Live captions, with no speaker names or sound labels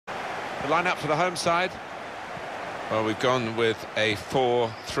The line-up for the home side. Well, we've gone with a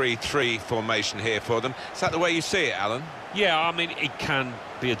 4-3-3 formation here for them. Is that the way you see it, Alan? Yeah, I mean, it can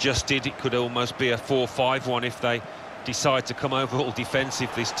be adjusted. It could almost be a 4-5-1 if they decide to come over all defensive,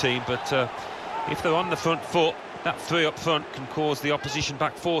 this team. But if they're on the front foot, that three up front can cause the opposition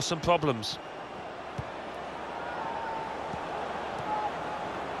back four some problems.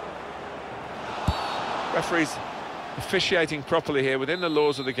 Referees officiating properly here within the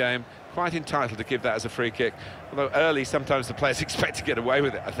laws of the game, quite entitled to give that as a free kick, although early sometimes the players expect to get away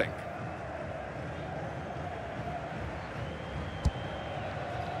with it, I think.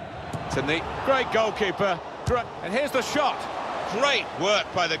 It's a neat, great goalkeeper, and here's the shot. Great work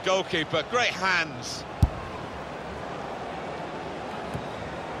by the goalkeeper, great hands.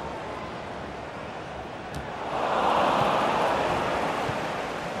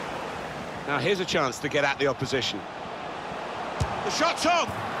 Now here's a chance to get at the opposition. The shot's on!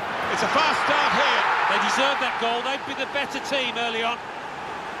 It's a fast start here. They deserve that goal. They'd be the better team early on.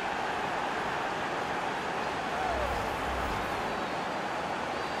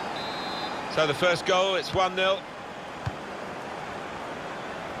 So the first goal, it's 1-0.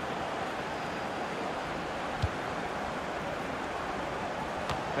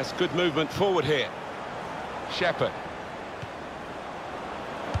 That's good movement forward here. Shepherd.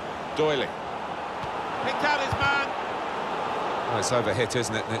 Doyley. Picked out his man. Oh, it's overhit,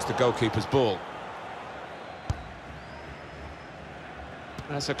 isn't it? And it's the goalkeeper's ball.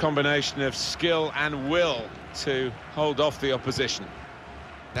 That's a combination of skill and will to hold off the opposition.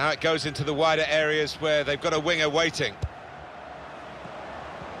 Now it goes into the wider areas where they've got a winger waiting.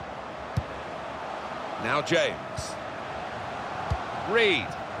 Now James. Reed.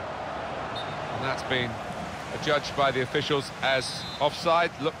 And that's been adjudged by the officials as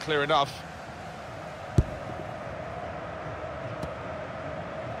offside. Looked clear enough.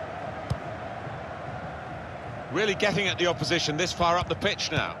 Really getting at the opposition this far up the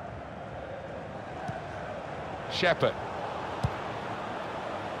pitch now. Shepherd.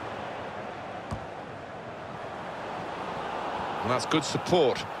 And that's good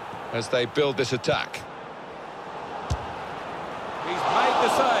support as they build this attack. He's made the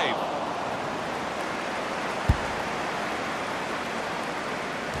save.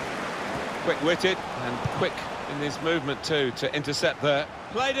 Quick-witted and quick in his movement too to intercept there.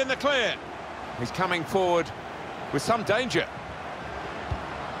 Played in the clear. He's coming forward with some danger.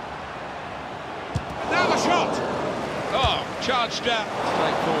 And now the shot! Oh, charged out.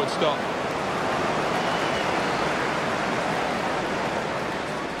 Straightforward stop.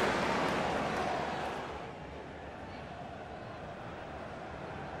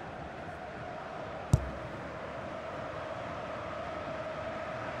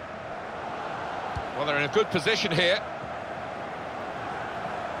 Well, they're in a good position here.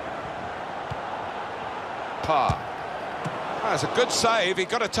 Parr. That's a good save. He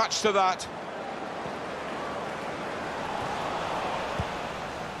got a touch to that.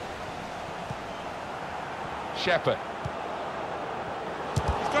 Shepherd.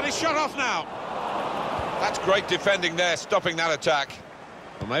 He's got his shot off now. That's great defending there, stopping that attack.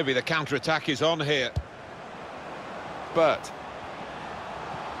 Well, maybe the counter-attack is on here. Burt.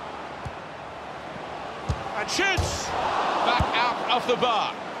 And shoots! Back out off the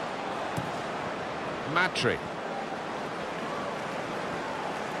bar. Matry.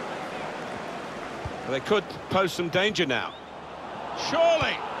 They could pose some danger now.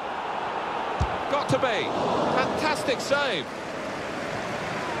 Surely! Got to be. Fantastic save.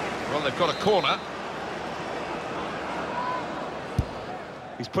 Well, they've got a corner.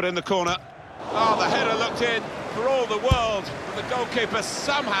 He's put in the corner. Oh, the header looked in for all the world, but the goalkeeper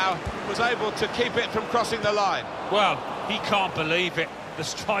somehow was able to keep it from crossing the line. Well, he can't believe it. The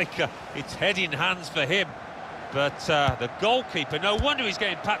striker, it's head in hands for him. But the goalkeeper, no wonder he's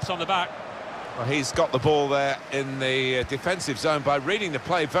getting pats on the back. Well, he's got the ball there in the defensive zone by reading the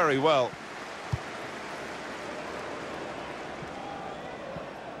play very well.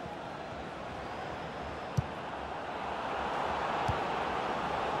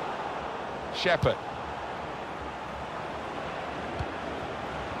 Shepherd.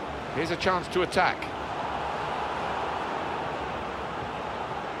 Here's a chance to attack.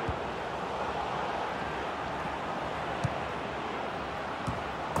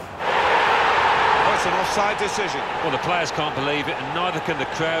 Oh, it's an offside decision. Well, the players can't believe it, and neither can the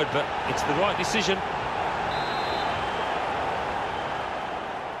crowd, but it's the right decision.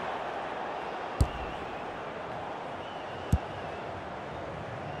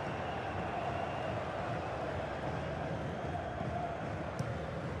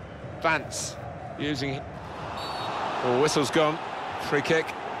 Vance using it. Oh, whistle's gone. Free kick.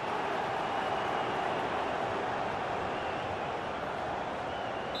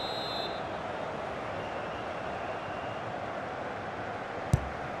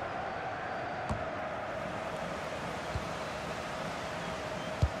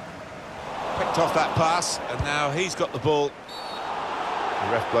 Picked off that pass, and now he's got the ball.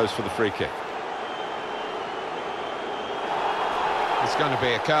 The ref blows for the free kick. It's going to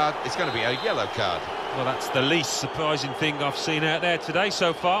be a card. It's going to be a yellow card. Well, that's the least surprising thing I've seen out there today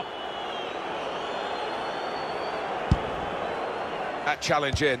so far. That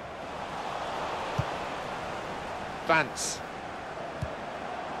challenge in. Vance.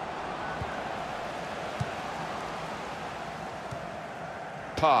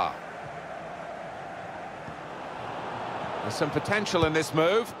 Parr. There's some potential in this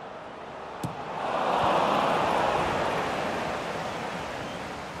move.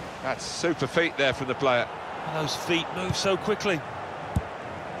 That's super feet there from the player. Those feet move so quickly.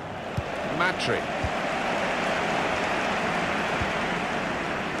 Matry.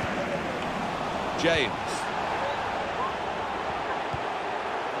 James.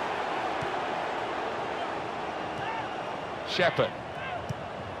 Shepherd.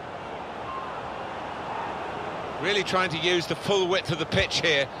 Really trying to use the full width of the pitch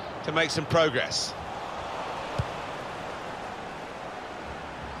here to make some progress.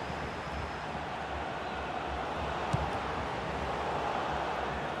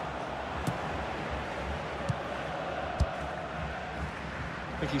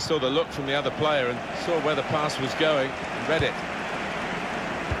 I think he saw the look from the other player and saw where the pass was going and read it.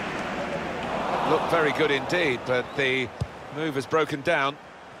 Looked very good indeed, but the move has broken down.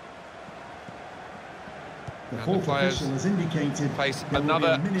 And the players face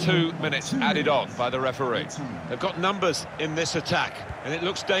another 2 minutes added on by the referee. They've got numbers in this attack, and it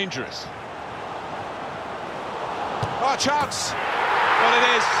looks dangerous. Oh, chance! Well,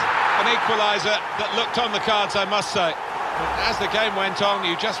 it is an equaliser that looked on the cards, I must say. But as the game went on,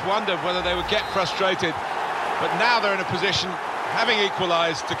 you just wondered whether they would get frustrated. But now they're in a position, having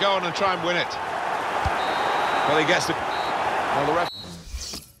equalised, to go on and try and win it. Well, he gets the... Well, the ref...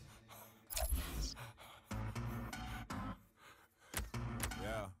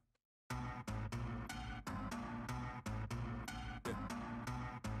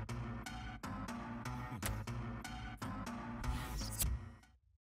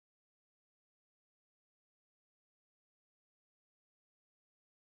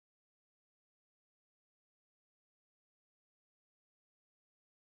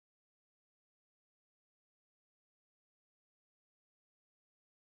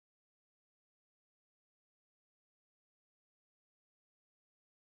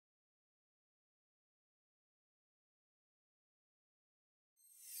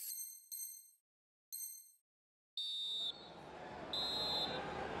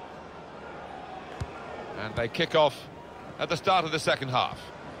 And they kick off at the start of the second half.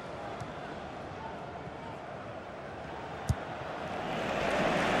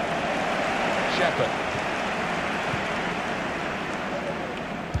 Shepherd.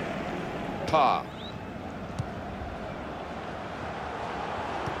 Parr.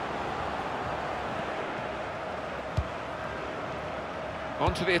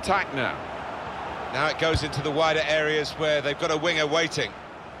 On to the attack now. Now it goes into the wider areas where they've got a winger waiting.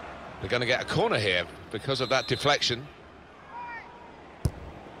 They're going to get a corner here because of that deflection.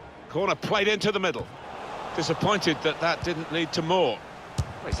 Corner played into the middle. Disappointed that that didn't lead to more.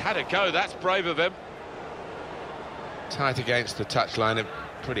 Well, he's had a go, that's brave of him. Tight against the touchline, and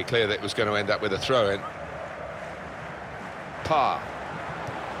pretty clear that it was going to end up with a throw-in. Parr.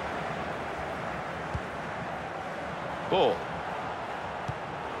 Ball.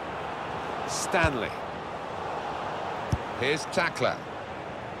 Stanley. Here's Tackler.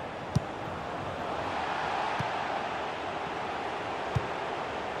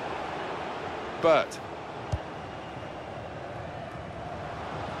 Burt.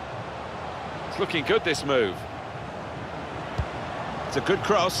 It's looking good, this move. It's a good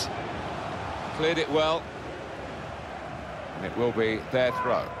cross. Cleared it well. And it will be their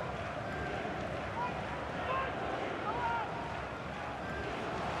throw.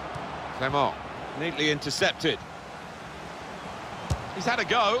 Clement, neatly intercepted. He's had a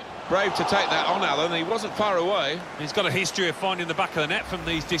go. Brave to take that on, Alan. He wasn't far away. He's got a history of finding the back of the net from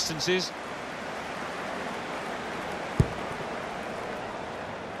these distances.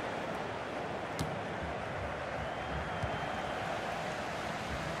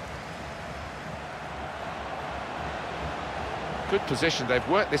 Good position. They've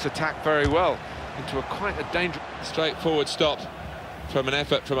worked this attack very well into a quite a dangerous, straightforward stop from an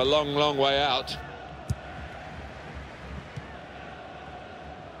effort from a long, long way out.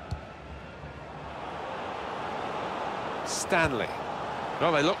 Stanley.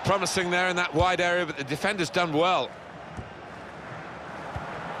 Well, they look promising there in that wide area, but the defender's done well.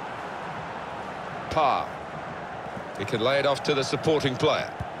 Parr. He can lay it off to the supporting player.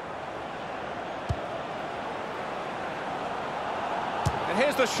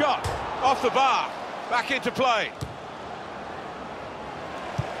 here's the shot, off the bar, back into play.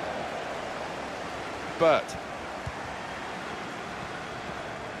 Burt.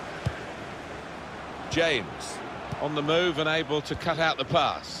 James, on the move and able to cut out the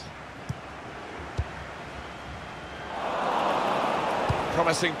pass.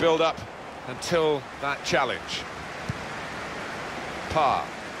 Promising build-up until that challenge. Parr.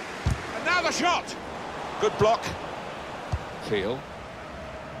 And now the shot! Good block. Field.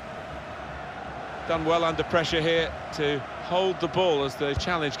 Done well under pressure here to hold the ball as the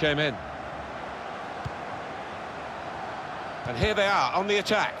challenge came in. And here they are on the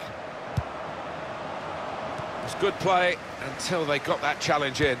attack. It's good play until they got that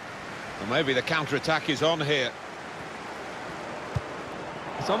challenge in. Well, maybe the counter-attack is on here.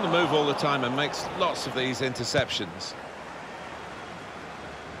 He's on the move all the time and makes lots of these interceptions.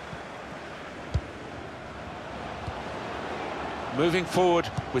 Moving forward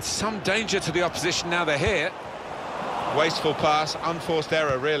with some danger to the opposition now they're here. Wasteful pass, unforced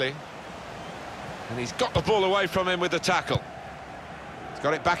error really. And he's got the ball away from him with the tackle. He's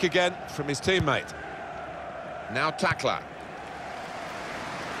got it back again from his teammate. Now tackler.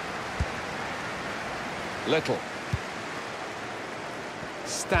 Little.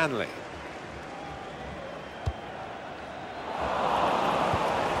 Stanley.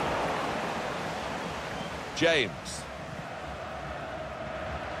 James.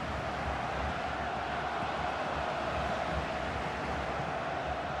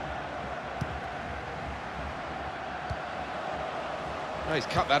 Oh, he's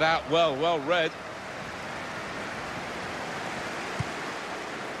cut that out well read.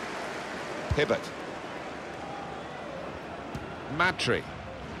 Hibbert. Matry.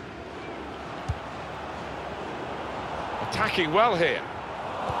 Attacking well here.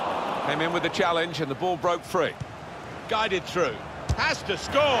 Came in with the challenge and the ball broke free. Guided through. Has to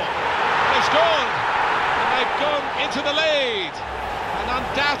score. They've scored. And they've gone into the lead. And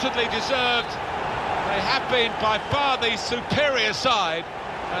undoubtedly deserved. They have been by far the superior side.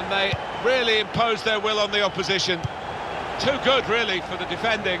 And they really imposed their will on the opposition. Too good, really, for the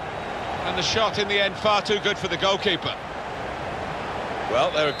defending. And the shot in the end far too good for the goalkeeper. Well,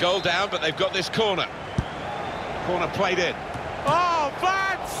 they're a goal down, but they've got this corner. Corner played in. Oh,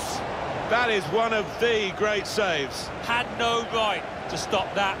 Vance! That is one of the great saves. Had no right to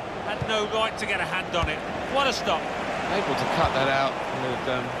stop that. Had no right to get a hand on it. What a stop. Able to cut that out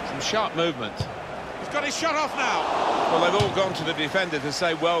with some sharp movement. He's got his shot off now. Well, they've all gone to the defender to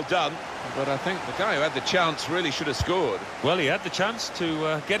say well done. But I think the guy who had the chance really should have scored. Well, he had the chance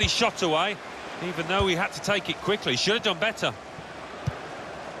to get his shot away, even though he had to take it quickly. Should have done better.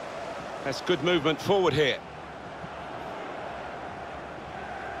 That's good movement forward here.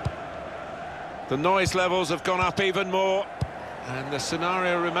 The noise levels have gone up even more. And the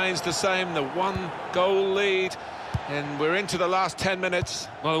scenario remains the same. The one-goal lead. And we're into the last 10 minutes.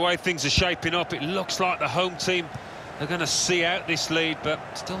 Well, the way things are shaping up, it looks like the home team are going to see out this lead, but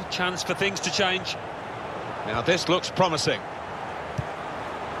still a chance for things to change. Now this looks promising.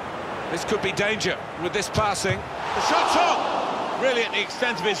 This could be danger with this passing. The shot's on! Really at the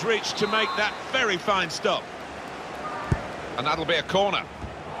extent of his reach to make that very fine stop. And that'll be a corner.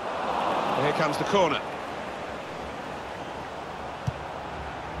 Here comes the corner.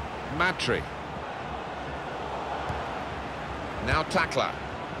 Matry. Now tackler.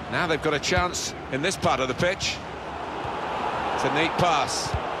 Now they've got a chance in this part of the pitch. It's a neat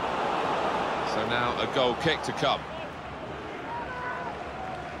pass. So now a goal kick to come.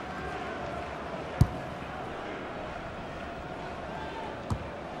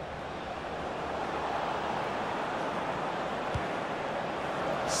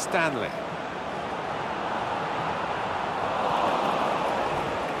 Stanley.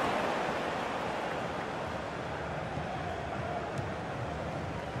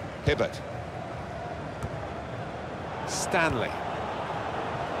 Hibbert. Stanley.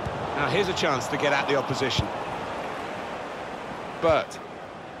 Now here's a chance to get at the opposition. Burt.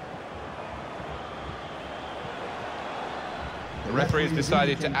 The referee has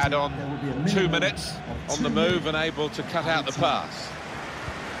decided to add on 2 minutes on the move and able to cut out the pass.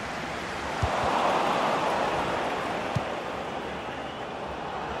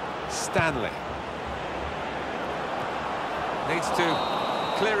 Stanley. Needs to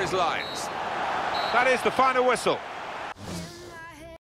clear his lines. That is the final whistle.